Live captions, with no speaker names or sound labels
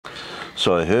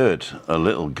So I heard a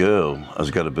little girl has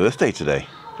got a birthday today.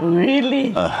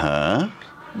 Really? Uh-huh.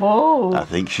 Whoa. I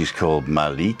think she's called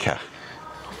Maleekah.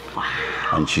 Wow.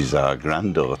 And she's our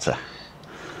granddaughter.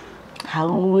 How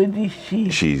old is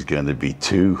she? She's going to be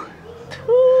 2.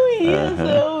 2 years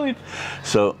old.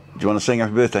 So, do you want to sing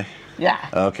happy birthday? Yeah.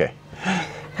 Okay.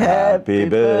 Happy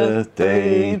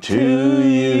birthday to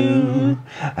you.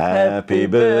 Happy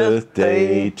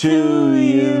birthday to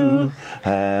you.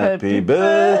 Happy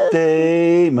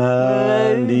birthday,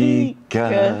 Maleekah.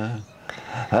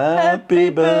 Happy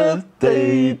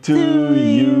birthday to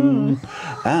you.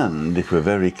 And if we're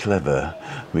very clever,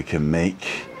 we can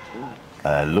make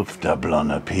a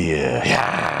Luftballon appear.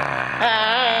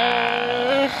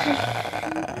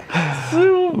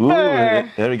 Super. Ooh,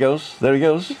 there he goes. There he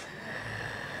goes.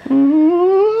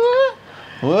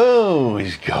 Whoa,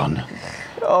 he's gone.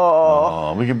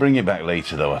 Oh, we can bring it back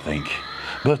later though, I think.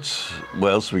 But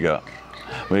what else we got?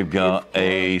 We've got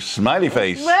a smiley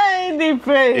face. Smiley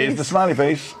face. Here's the smiley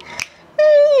face.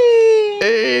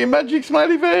 Hey, magic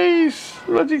smiley face.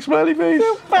 Magic smiley face.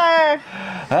 Super.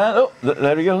 And oh,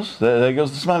 there he goes. There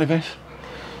goes the smiley face.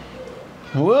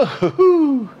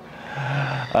 Whoa.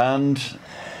 And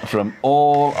from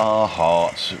all our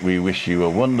hearts, we wish you a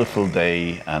wonderful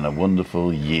day and a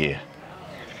wonderful year.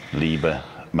 Liebe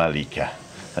Maleekah.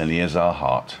 And here's our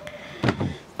heart.